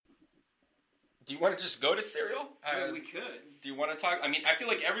Do you want to just go to cereal? We could. Do you want to talk? I mean, I feel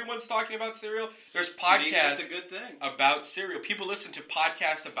like everyone's talking about cereal. There's Maybe podcasts that's a good thing. about cereal. People listen to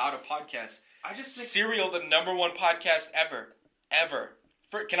podcasts about a podcast. I just think Cereal, the #1 podcast ever. I'm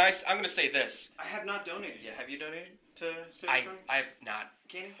going to say this. I have not donated yet. Have you donated to cereal? I've not.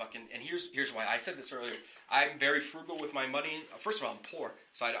 Kenny? And here's why. I said this earlier. I'm very frugal with my money. First of all, I'm poor,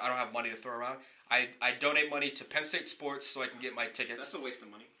 so I don't have money to throw around. I donate money to Penn State Sports so I can get my tickets. That's a waste of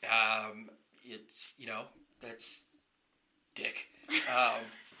money. It's, that's dick.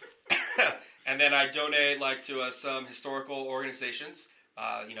 And then I donate to some historical organizations,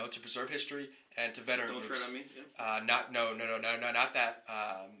 to preserve history and to veteran Don't groups. tread on me. Yeah. No, not that.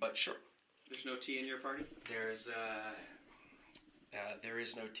 But sure. There's no tea in your party? There is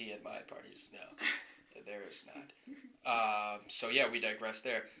no tea at my parties. No, there is not. So yeah, we digress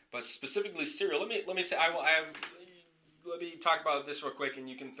there. But specifically cereal. Let me say let me talk about this real quick, and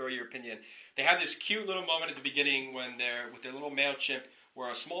you can throw your opinion. They have this cute little moment at the beginning when they're with their little male chimp, where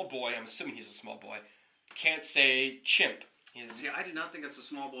a small boy, I'm assuming he's a small boy, can't say chimp. See, I did not think it's a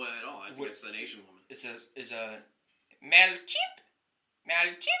small boy at all. I think it's an Asian woman. It's a male chimp.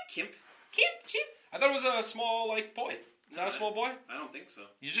 Chimp. I thought it was a small boy. It's not a small boy? I don't think so.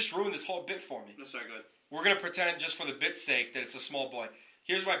 You just ruined this whole bit for me. No, sorry, go ahead. We're going to pretend just for the bit's sake that it's a small boy.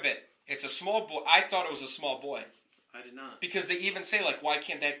 Here's my bit. It's a small boy. I thought it was a small boy. I did not. Because they even say, why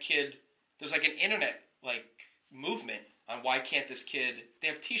can't that kid... There's an internet, movement on why can't this kid... They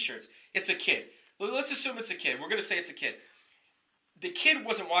have t-shirts. It's a kid. Let's assume it's a kid. We're going to say it's a kid. The kid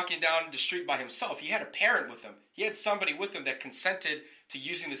wasn't walking down the street by himself. He had a parent with him. He had somebody with him that consented to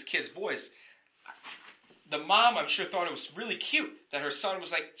using this kid's voice. The mom, I'm sure, thought it was really cute that her son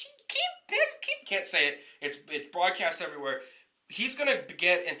was can't say it. It's broadcast everywhere. He's going to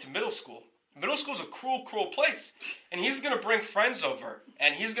get into middle school. Middle school's a cruel, cruel place. And he's going to bring friends over.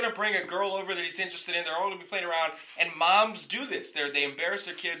 And he's going to bring a girl over that he's interested in. They're all going to be playing around. And moms do this. They embarrass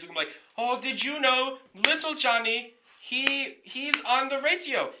their kids. They're going to be oh, did you know little Johnny, he's on the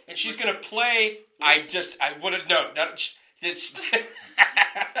radio. And she's going to play, I would have known.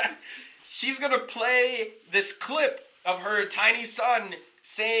 She's going to play this clip of her tiny son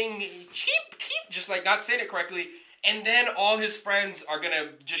saying, keep, just not saying it correctly. And then all his friends are going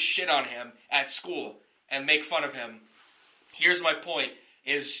to just shit on him at school and make fun of him. Here's my point,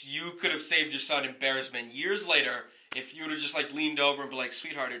 is you could have saved your son embarrassment years later if you would have just leaned over and be like,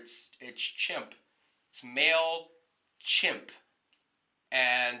 sweetheart, it's chimp. It's male chimp.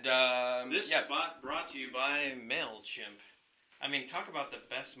 And, this spot brought to you by MailChimp. I mean, talk about the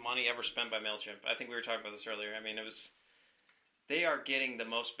best money ever spent by MailChimp. I think we were talking about this earlier. I mean, they are getting the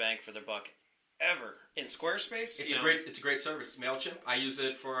most bang for their buck ever in Squarespace. It's a great service, MailChimp. I use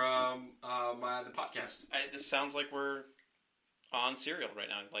it for the podcast. This sounds like we're on Serial right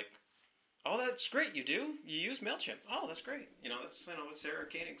now. Oh, that's great. You do? You use MailChimp. Oh, that's great. That's what Sarah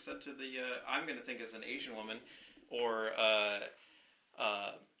Koenig said to the. I'm going to think as an Asian woman, or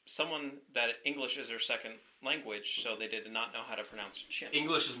someone that English is their second language, so they did not know how to pronounce chimp.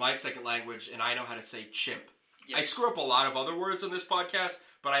 English is my second language, and I know how to say chimp. Yes. I screw up a lot of other words on this podcast,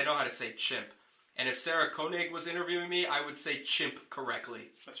 but I know how to say chimp. And if Sarah Koenig was interviewing me, I would say chimp correctly.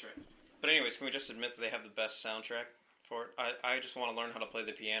 That's right. But anyways, can we just admit that they have the best soundtrack for it? I just want to learn how to play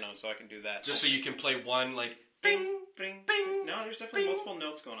the piano so I can do that. Just so you can play one, bing, bing, bing. No, there's definitely multiple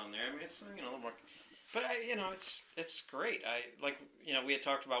notes going on there. I mean, it's, a little more... But, it's great. We had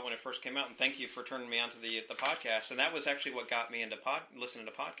talked about when it first came out, and thank you for turning me onto the podcast. And that was actually what got me into listening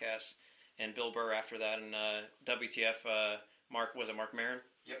to podcasts. And Bill Burr after that, and WTF, Mark Maron?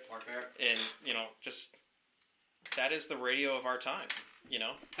 Yep, Mark Maron. And, just, that is the radio of our time,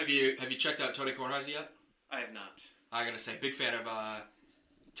 Have you checked out Tony Kornheiser yet? I have not. I'm going to say, big fan of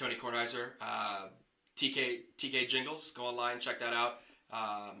Tony Kornheiser. TK Jingles, go online, check that out.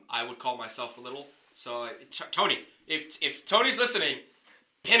 I would call myself a little. So, Tony, if Tony's listening,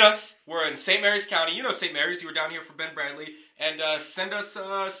 pin us. We're in St. Mary's County. You know St. Mary's. You were down here for Ben Bradley. And send us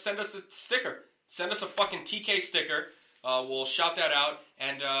a sticker. Send us a fucking TK sticker. We'll shout that out.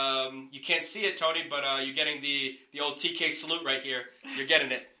 And you can't see it, Tony, but you're getting the old TK salute right here. You're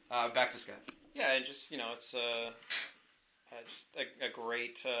getting it. Back to Scott. Yeah, and just, it's just a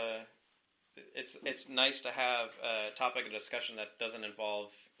great... It's nice to have a topic of discussion that doesn't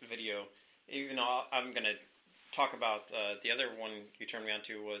involve video. Even though I'm going to talk about the other one you turned me on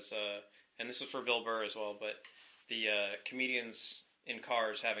to was, and this was for Bill Burr as well, but the comedians in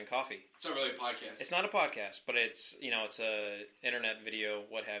cars having coffee. It's not really a podcast. It's not a podcast, but it's, it's a internet video,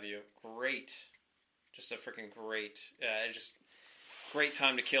 what have you. Great. Just a freaking great, just great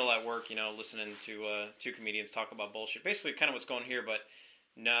time to kill at work, listening to two comedians talk about bullshit. Basically kind of what's going here, but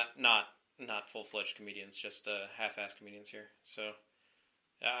not not full-fledged comedians, just half-assed comedians here. So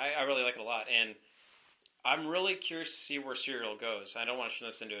I really like it a lot, and I'm really curious to see where Serial goes. I don't want to turn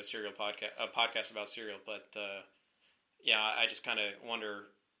this into a Serial podcast about Serial, but yeah, I just kind of wonder.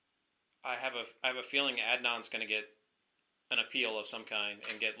 I have a feeling Adnan's going to get an appeal of some kind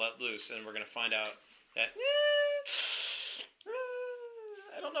and get let loose, and we're going to find out that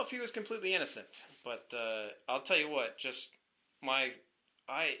I don't know if he was completely innocent, but I'll tell you what, just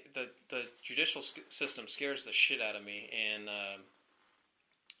the judicial system scares the shit out of me, and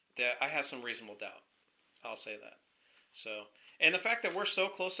that I have some reasonable doubt. I'll say that. So, and the fact that we're so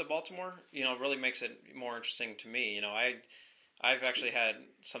close to Baltimore, really makes it more interesting to me. I've actually had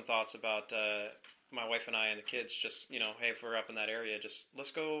some thoughts about my wife and I and the kids. Just hey, if we're up in that area, just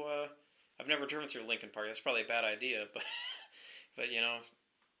let's go. I've never driven through Lincoln Park. That's probably a bad idea, but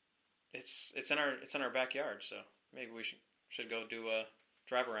it's in our backyard, so maybe we should go do a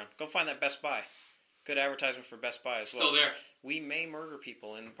drive around. Go find that Best Buy. Good advertisement for Best Buy as well. Still there. We may murder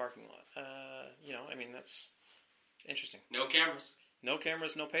people in the parking lot. That's interesting. No cameras. No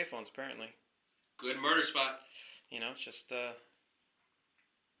cameras, no payphones, apparently. Good murder spot. It's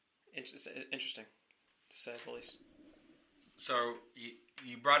just interesting, to say the least. So,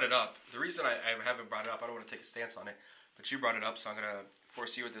 you brought it up. The reason I haven't brought it up, I don't want to take a stance on it, but you brought it up, so I'm going to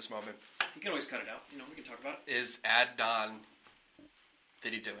force you at this moment. You can always cut it out. We can talk about it. Is Adnan,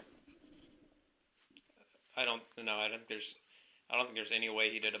 did he do it? I don't think there's any way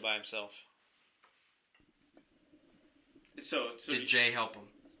he did it by himself. So did Jay help him?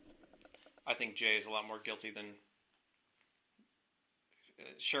 I think Jay is a lot more guilty than.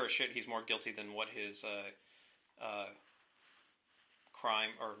 Sure as shit, he's more guilty than what his crime,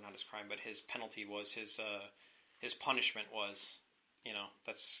 or not his crime, but his penalty was. His punishment was.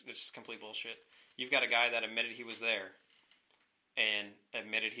 That's just complete bullshit. You've got a guy that admitted he was there, and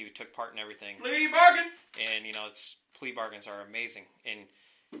admitted he took part in everything. Plea bargain. And plea bargains are amazing. And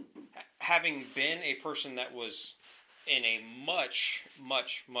having been a person that was in a much,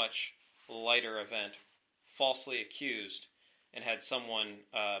 much, much lighter event, falsely accused, and had someone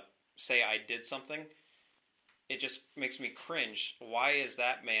say I did something, it just makes me cringe. Why is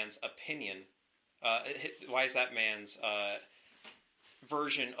that man's opinion? Why is that man's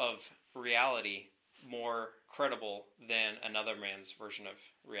version of reality more credible than another man's version of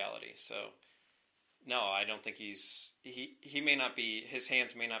reality? So, no, I don't think he may not be, his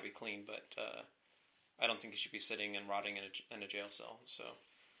hands may not be clean, but I don't think he should be sitting and rotting in a jail cell. So,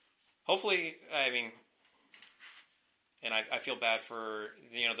 hopefully, and I feel bad for,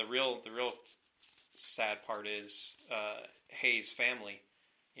 the real sad part is Hayes' family.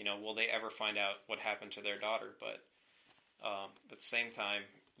 Will they ever find out what happened to their daughter? But at the same time,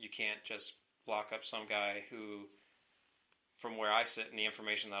 you can't just lock up some guy who, from where I sit and the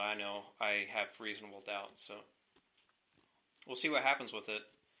information that I know, I have reasonable doubt. So we'll see what happens with it.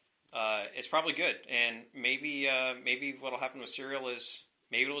 It's probably good, and maybe what'll happen with Serial is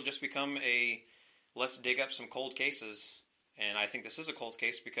maybe it'll just become a let's dig up some cold cases. And I think this is a cold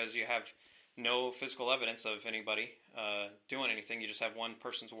case because you have no physical evidence of anybody doing anything. You just have one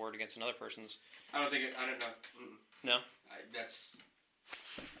person's word against another person's. I don't know. No?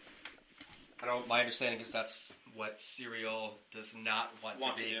 My understanding is that's what Serial does not want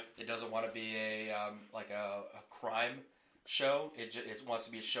to be. It doesn't want to be a crime show. It wants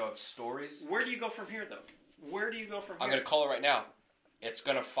to be a show of stories. Where do you go from here, though? I'm going to call it right now. It's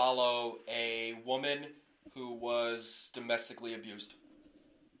going to follow a woman who was domestically abused.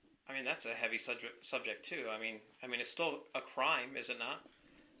 That's a heavy subject too. It's still a crime, is it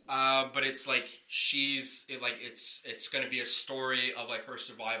not? But it's like it's going to be a story of her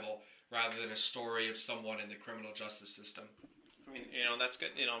survival rather than a story of someone in the criminal justice system. That's good.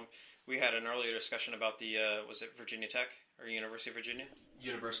 We had an earlier discussion about the was it Virginia Tech or University of Virginia?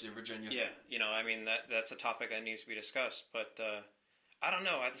 University of Virginia. Yeah. That's a topic that needs to be discussed. But I don't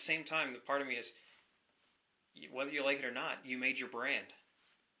know. At the same time, the part of me is, whether you like it or not, you made your brand.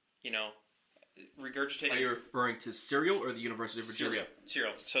 Regurgitating. Are you referring to Serial or the University of Virginia?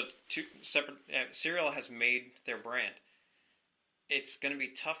 Serial. So two separate. Serial has made their brand. It's going to be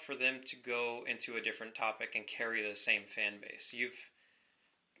tough for them to go into a different topic and carry the same fan base.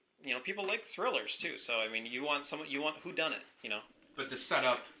 People like thrillers too. So you want whodunit. But the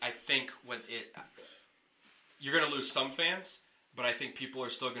setup, I think, you're going to lose some fans, but I think people are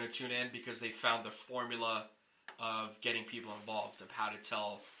still going to tune in because they found the formula of getting people involved, of how to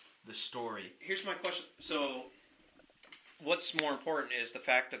tell the story. Here's my question. So, what's more important is the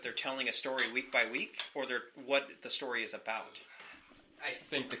fact that they're telling a story week by week, or what the story is about? I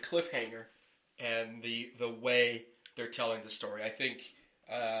think the cliffhanger and the way they're telling the story. I think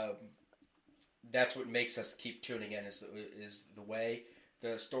that's what makes us keep tuning in is the way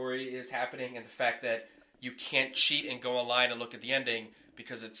the story is happening and the fact that you can't cheat and go online and look at the ending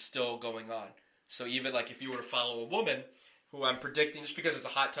because it's still going on. So even like if you were to follow a woman who I'm predicting, just because it's a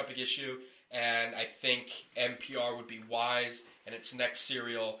hot topic issue, and I think NPR would be wise in its next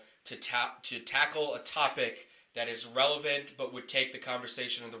serial to tackle a topic that is relevant but would take the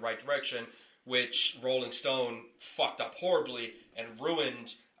conversation in the right direction, which Rolling Stone fucked up horribly and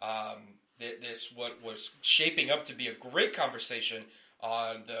ruined this what was shaping up to be a great conversation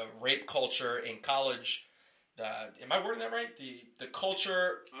on the rape culture in college. Am I wording that right? The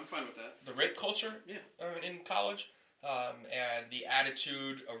culture. I'm fine with that. The rape culture. Yeah. In college, and the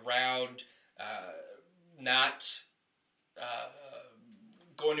attitude around not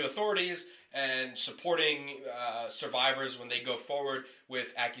going to authorities and supporting survivors when they go forward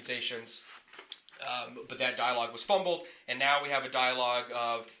with accusations. But that dialogue was fumbled, and now we have a dialogue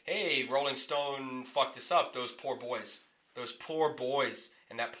of, hey, Rolling Stone fucked this up, those poor boys,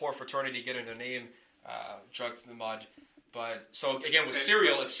 and that poor fraternity getting their name dragged through the mud. But, so again, with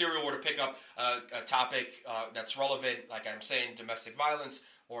Serial, if Serial were to pick up a topic that's relevant, like I'm saying, domestic violence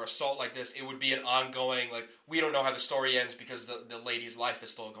or assault like this, it would be an ongoing, like, we don't know how the story ends because the lady's life is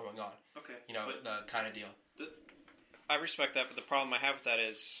still going on. Okay. You know, the kind of deal. I respect that, but the problem I have with that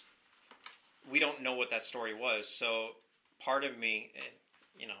is we don't know what that story was. So part of me,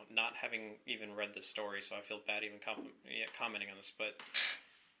 you know, not having even read the story, so I feel bad even commenting on this, but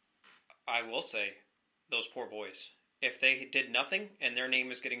I will say, those poor boys, if they did nothing and their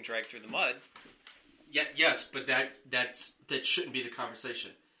name is getting dragged through the mud. Yeah, yes, but that shouldn't be the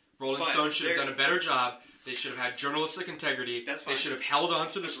conversation. Rolling Stone should have done a better job. They should have had journalistic integrity. That's fine. They should have held on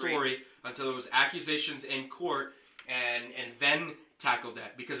to the story until there was accusations in court and then tackled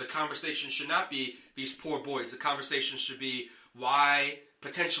that. Because a conversation should not be these poor boys. The conversation should be why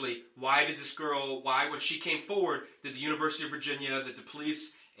did this girl, when she came forward, did the University of Virginia, did the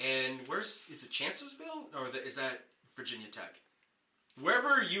police, and is it Chancellorsville? Or is that Virginia Tech?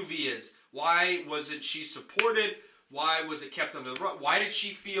 Wherever UV is, why wasn't she supported? Why was it kept under the rug? Why did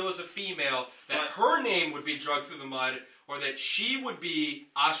she feel as a female that her name would be dragged through the mud or that she would be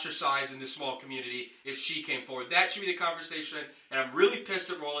ostracized in this small community if she came forward? That should be the conversation, and I'm really pissed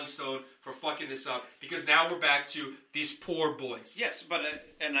at Rolling Stone for fucking this up because now we're back to these poor boys. Yes, but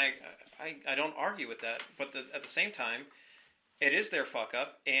I don't argue with that, but at the same time, it is their fuck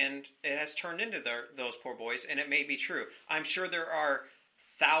up, and it has turned into those poor boys, and it may be true. I'm sure there are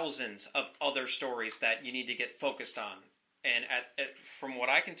thousands of other stories that you need to get focused on. And from what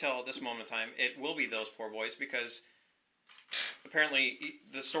I can tell at this moment in time, it will be those poor boys because apparently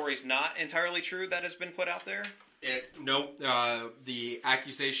the story's not entirely true that has been put out there. The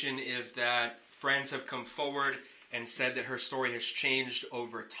accusation is that friends have come forward and said that her story has changed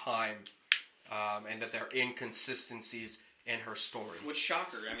over time, and that there are inconsistencies in her story. Which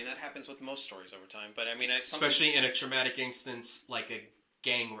shocker. I mean, that happens with most stories over time. But I mean, especially in a traumatic instance like a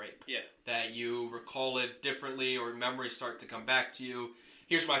gang rape. Yeah. That you recall it differently or memories start to come back to you.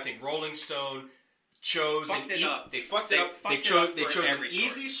 Here's my thing. Rolling Stone chose They fucked it up. They chose an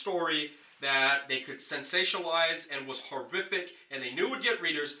easy story that they could sensationalize and was horrific and they knew would get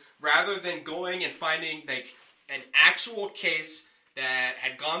readers rather than going and finding like an actual case that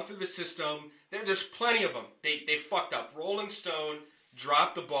had gone through the system. There's plenty of them. They fucked up. Rolling Stone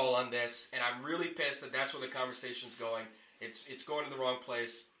dropped the ball on this, and I'm really pissed that that's where the conversation's going. It's going to the wrong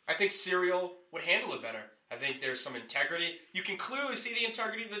place. I think Serial would handle it better. I think there's some integrity. You can clearly see the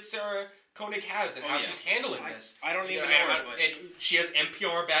integrity that Sarah Koenig has and how she's handling this. I don't even know. She has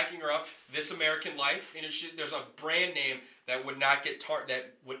NPR backing her up. This American Life. There's a brand name that would not get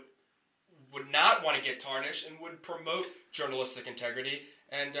would not want to get tarnished and would promote journalistic integrity.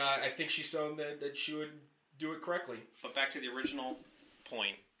 And I think she's shown that she would do it correctly. But back to the original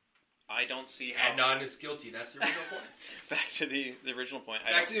point. I don't see how... Adnan is guilty. That's the original point. Back to the original point.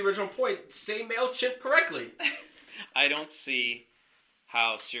 To the original point. Say MailChimp correctly. I don't see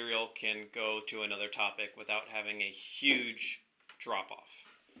how Serial can go to another topic without having a huge drop-off.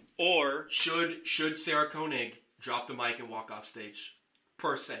 Or... Should Sarah Koenig drop the mic and walk off stage?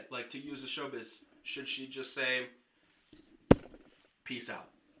 Per se. Like, to use the showbiz. Should she just say, peace out?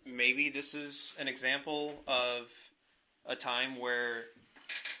 Maybe this is an example of a time where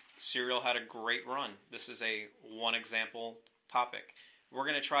Serial had a great run. This is a one example topic. We're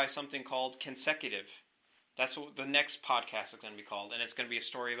going to try something called consecutive. That's what the next podcast is going to be called, and it's going to be a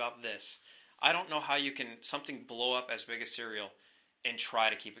story about this. I don't know how you can something blow up as big as Serial and try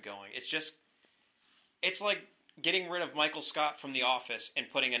to keep it going. It's like getting rid of Michael Scott from The Office and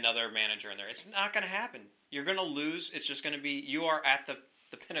putting another manager in there. It's not going to happen. You're going to lose. It's just going to be, you are at the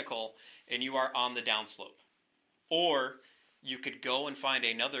the pinnacle and you are on the downslope. Or you could go and find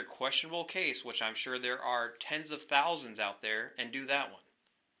another questionable case, which I'm sure there are tens of thousands out there, and do that one.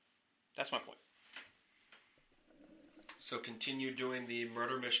 That's my point. So continue doing the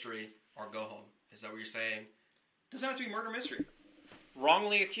murder mystery or go home. Is that what you're saying? Doesn't have to be murder mystery.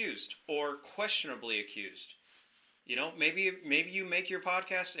 Wrongly accused or questionably accused. You know, maybe you make your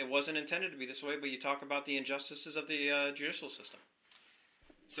podcast, it wasn't intended to be this way, but you talk about the injustices of the judicial system.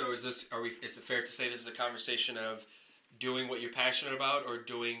 So is it fair to say this is a conversation of doing what you're passionate about or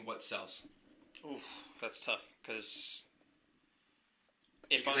doing what sells? Oof, that's tough, because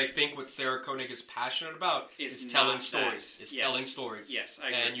I think what Sarah Koenig is passionate about is telling stories. It's telling stories. Yes, I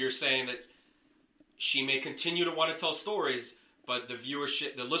agree. And you're saying that she may continue to want to tell stories, but the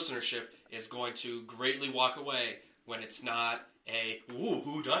viewership, the listenership is going to greatly walk away when it's not a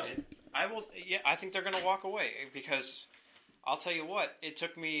whodunit. I think they're going to walk away, because I'll tell you what, it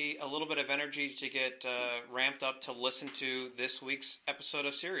took me a little bit of energy to get ramped up to listen to this week's episode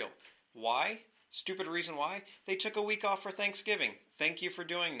of Serial. Why? Stupid reason why. They took a week off for Thanksgiving. Thank you for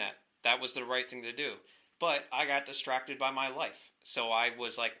doing that. That was the right thing to do. But I got distracted by my life. So I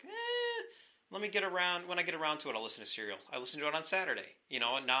was like, when I get around to it, I'll listen to Serial. I listen to it on Saturday,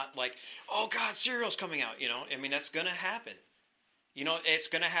 and not like, oh God, Serial's coming out, I mean, that's going to happen. It's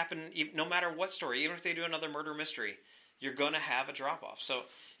going to happen no matter what story. Even if they do another murder mystery, you're going to have a drop-off. So,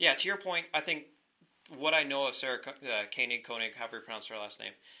 yeah, to your point, I think what I know of Sarah Koenig, however you pronounce her last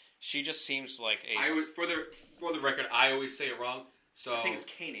name, she just seems like for the record, I always say it wrong. So I think it's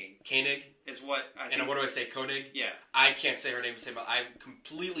Koenig. Koenig is what I think. And what do I say? Koenig? Yeah. I can't say her name the same, but I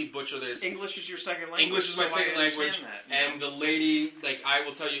completely butcher this. English is your second language. English is my second language. That, and the lady, I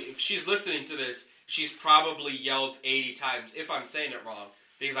will tell you, if she's listening to this, she's probably yelled 80 times if I'm saying it wrong,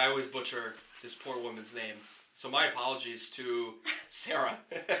 because I always butcher this poor woman's name. So my apologies to Sarah.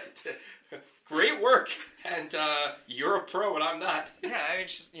 Great work, and you're a pro, and I'm not. Yeah, I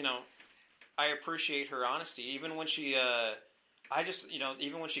mean, I appreciate her honesty, even when she,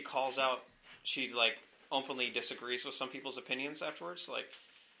 even when she calls out, she openly disagrees with some people's opinions afterwards.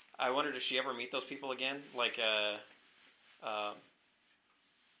 I wondered if she ever meet those people again, what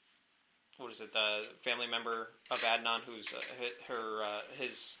is it, the family member of Adnan, who's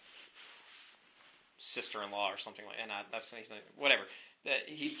his sister-in-law or something like that. That's whatever.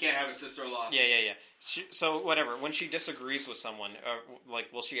 He can't have a sister-in-law. Yeah. So whatever. When she disagrees with someone,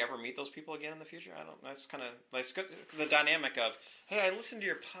 will she ever meet those people again in the future? I don't. That's kind of the dynamic of, hey, I listened to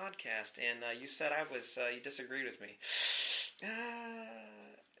your podcast and you said you disagreed with me.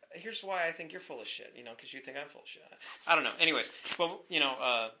 Here's why I think you're full of shit. Because you think I'm full of shit. I don't know. Anyways, but in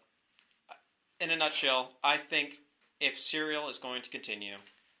a nutshell, I think if Serial is going to continue,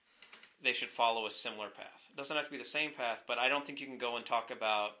 they should follow a similar path. It doesn't have to be the same path, but I don't think you can go and talk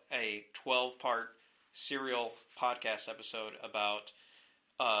about a 12-part Serial podcast episode about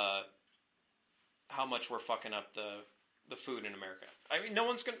how much we're fucking up the food in America. I mean,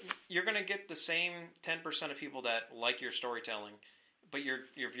 you're gonna get the same 10% of people that like your storytelling, but your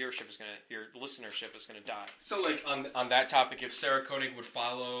viewership your listenership is gonna die. So, on that topic, if Sarah Koenig would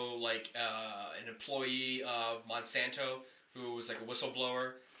follow an employee of Monsanto who was a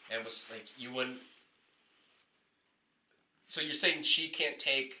whistleblower and was you wouldn't. So you're saying she can't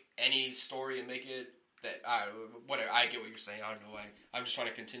take any story and make it that whatever. I get what you're saying. I don't know why. I'm just trying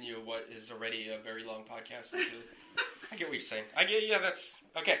to continue what is already a very long podcast. I get what you're saying. That's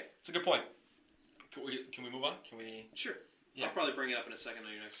okay. It's a good point. Can we move on? Can we? Sure. Yeah. I'll probably bring it up in a second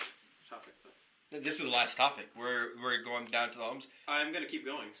on your next topic. But this is the last topic. We're going down to the homes. I'm gonna keep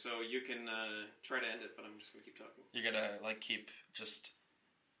going, so you can try to end it, but I'm just gonna keep talking. You're gonna keep just.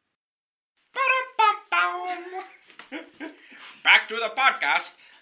 Back to the podcast.